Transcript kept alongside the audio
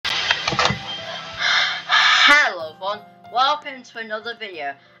welcome to another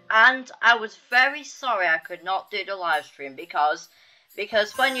video. And I was very sorry I could not do the live stream because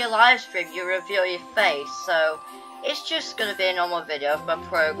when you live stream you reveal your face, so it's just gonna be a normal video of my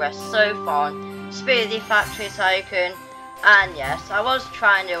progress so far on Smoothie Factory Tycoon. And yes, I was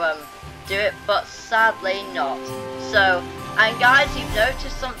trying to do it, but sadly not. So, and guys, you've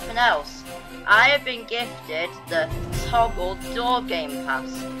noticed something else. I have been gifted the Toggle Door Game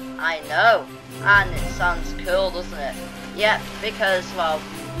Pass. I know, and it sounds cool, doesn't it? Yep, because, well,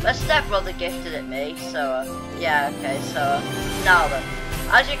 my stepbrother gifted it me, so, yeah, okay, so, now then.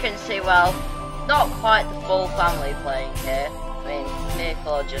 As you can see, well, not quite the full family playing here. I mean,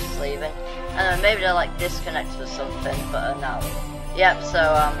 Miracle are just leaving, and then maybe they're, like, disconnected or something, but, now. Yep, so,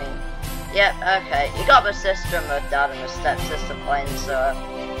 I mean, yep, okay, you got my sister and my dad and my stepsister playing, so,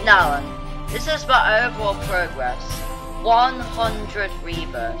 now then. This is my overall progress. 100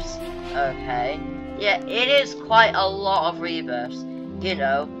 rebirths. Okay. Yeah, it is quite a lot of rebirths. You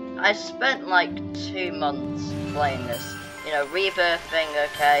know, I spent like 2 months playing this. You know, rebirthing,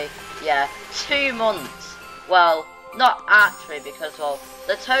 okay. Yeah, 2 months. Well, not actually, because, well,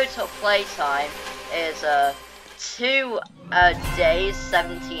 the total playtime is 2 days,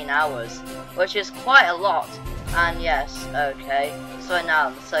 17 hours, which is quite a lot. And yes, okay. So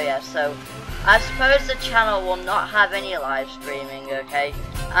now, so yeah, so I suppose the channel will not have any live streaming, okay?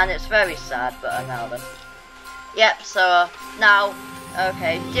 And it's very sad, but now then. Yep, so now,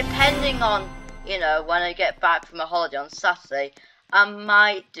 okay, depending on, you know, when I get back from a holiday on Saturday, I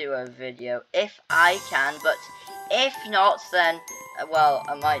might do a video if I can, but if not, then, well,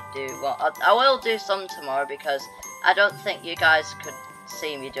 I might do, well, I will do some tomorrow because I don't think you guys could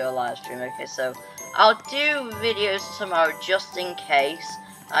see me do a live stream, okay? So I'll do videos tomorrow just in case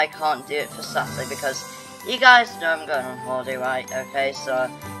I can't do it for Saturday, because you guys know I'm going on holiday, right? Okay,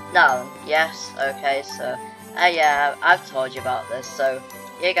 so, no, yes, okay, so, yeah, I've told you about this, so,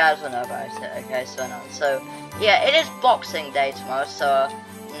 you guys will know about it, okay, so, no, so, yeah, it is Boxing Day tomorrow, so,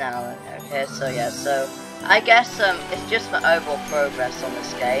 no, okay, so, yeah, so, I guess, it's just my overall progress on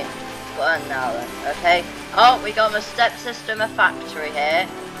this game, but, now then, okay, oh, we got my stepsister in my factory here,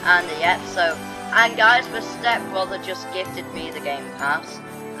 and, yep, so, and guys, my stepbrother just gifted me the Game Pass.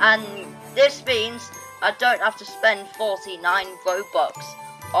 And this means I don't have to spend 49 Robux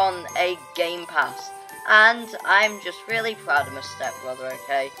on a Game Pass. And I'm just really proud of my stepbrother,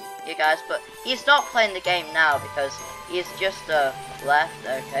 okay, you guys. But he's not playing the game now because he's just left,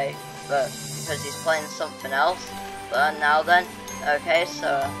 okay. But because he's playing something else. But now then, okay,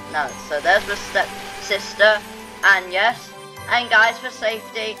 so now, so there's my stepsister. And yes, and guys, for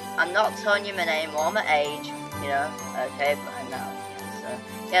safety, I'm not telling you my name or my age, you know, okay, but now.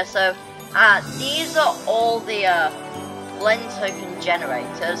 Yeah, so, these are all the, blend token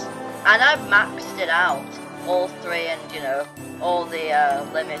generators, and I've maxed it out, all 3, and, you know, all the,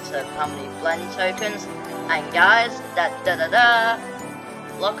 limits of how many blend tokens, and guys,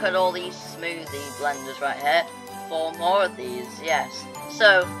 look at all these smoothie blenders right here, 4 more of these, yes.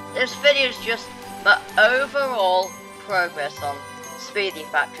 So, this video is just my overall progress on Smoothie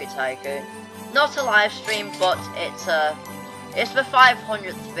Factory Tycoon. Not a live stream, but it's the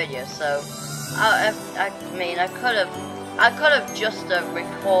 500th video, so I mean I could have just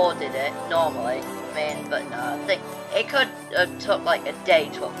recorded it normally. I mean, but no, I think it could have took like a day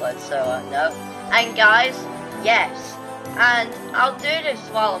to upload. So no. And guys, yes, and I'll do this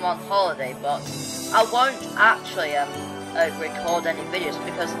while I'm on holiday, but I won't actually record any videos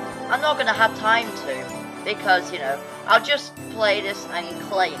because I'm not gonna have time to. Because, you know, I'll just play this and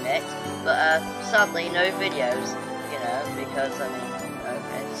claim it, but sadly no videos. You know, because, I mean,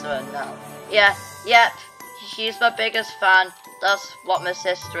 okay, so no. Yeah, yep, she's my biggest fan. That's what my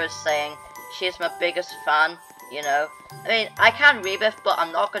sister is saying. She's my biggest fan, you know. I mean, I can rebirth, but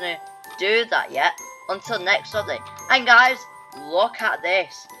I'm not going to do that yet until next Sunday. And guys, look at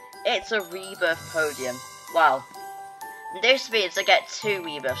this. It's a rebirth podium. Wow. This means I get 2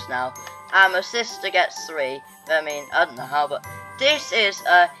 rebirths now. And my sister gets 3. I mean, I don't know how, but this is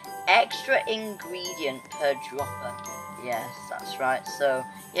a extra ingredient per dropper. Yes, that's right. So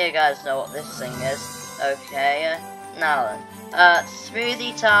you guys know what this thing is. Okay, now then,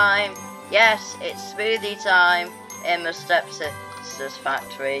 smoothie time. Yes, it's smoothie time in my stepsister's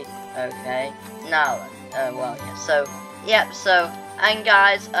factory. Okay, now then, well, yeah. So, yep. So, and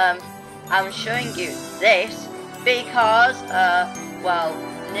guys, I'm showing you this because, well,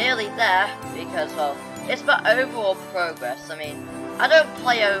 nearly there. Because, well, it's my overall progress. I mean, I don't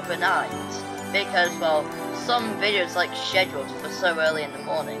play overnight because, well, some videos like scheduled for so early in the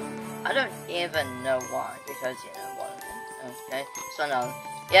morning. I don't even know why, because, you know, what, okay, so no,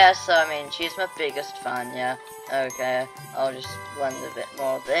 Yeah, so I mean, she's my biggest fan, yeah. Okay, I'll just blend a bit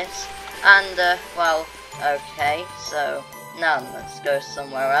more of this. And, well, okay, so now let's go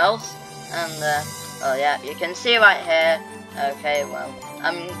somewhere else. And, well, yeah, you can see right here. Okay, well,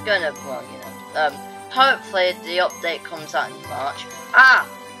 I'm gonna, well, you know, hopefully the update comes out in March. Ah,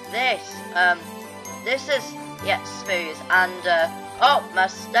 this is, yeah, Smooth. And, oh, my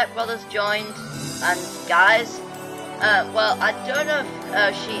stepbrother's joined. And, guys, well, I don't know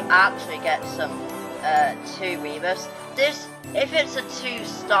if she actually gets some 2 rebirths. This, if it's a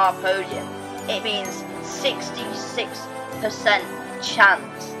 2-star podium, it means 66%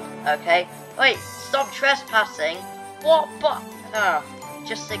 chance. Okay, wait, stop trespassing. What? But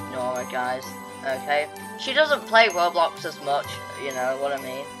just ignore her, guys. Okay, she doesn't play Roblox as much. You know what I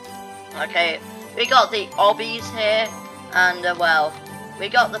mean? Okay, we got the obbies here, and well, we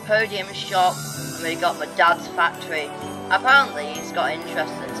got the podium shop. We got my dad's factory. Apparently he's got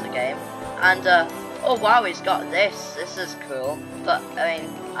interest in the game. And oh wow, he's got this. This is cool. But I mean,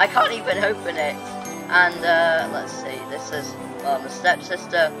 I can't even open it. And let's see, this is, well, my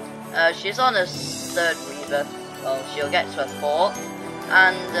stepsister. She's on her 3rd rebirth. Well, she'll get to her 4th.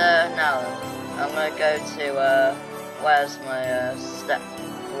 And now I'm gonna go to where's my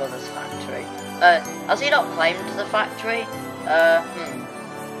stepbrother's factory? Has he not claimed the factory?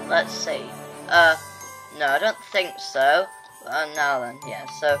 Let's see. No, I don't think so. Now then, yeah,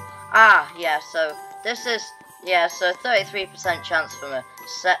 so, yeah, so, this is, yeah, so 33% chance from a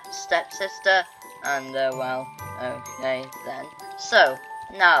stepsister, and, well, okay, then. So,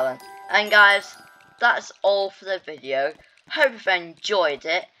 now then, and guys, that's all for the video. Hope you've enjoyed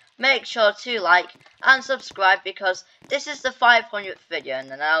it. Make sure to like and subscribe, because this is the 500th video, and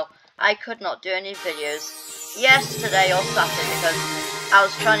now I could not do any videos yesterday or Saturday, because I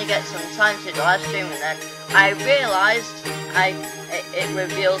was trying to get some time to do the live stream, and then I realised it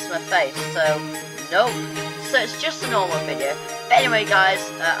reveals my face, so nope. So it's just a normal video. But anyway guys,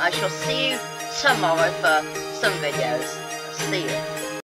 I shall see you tomorrow for some videos. See you.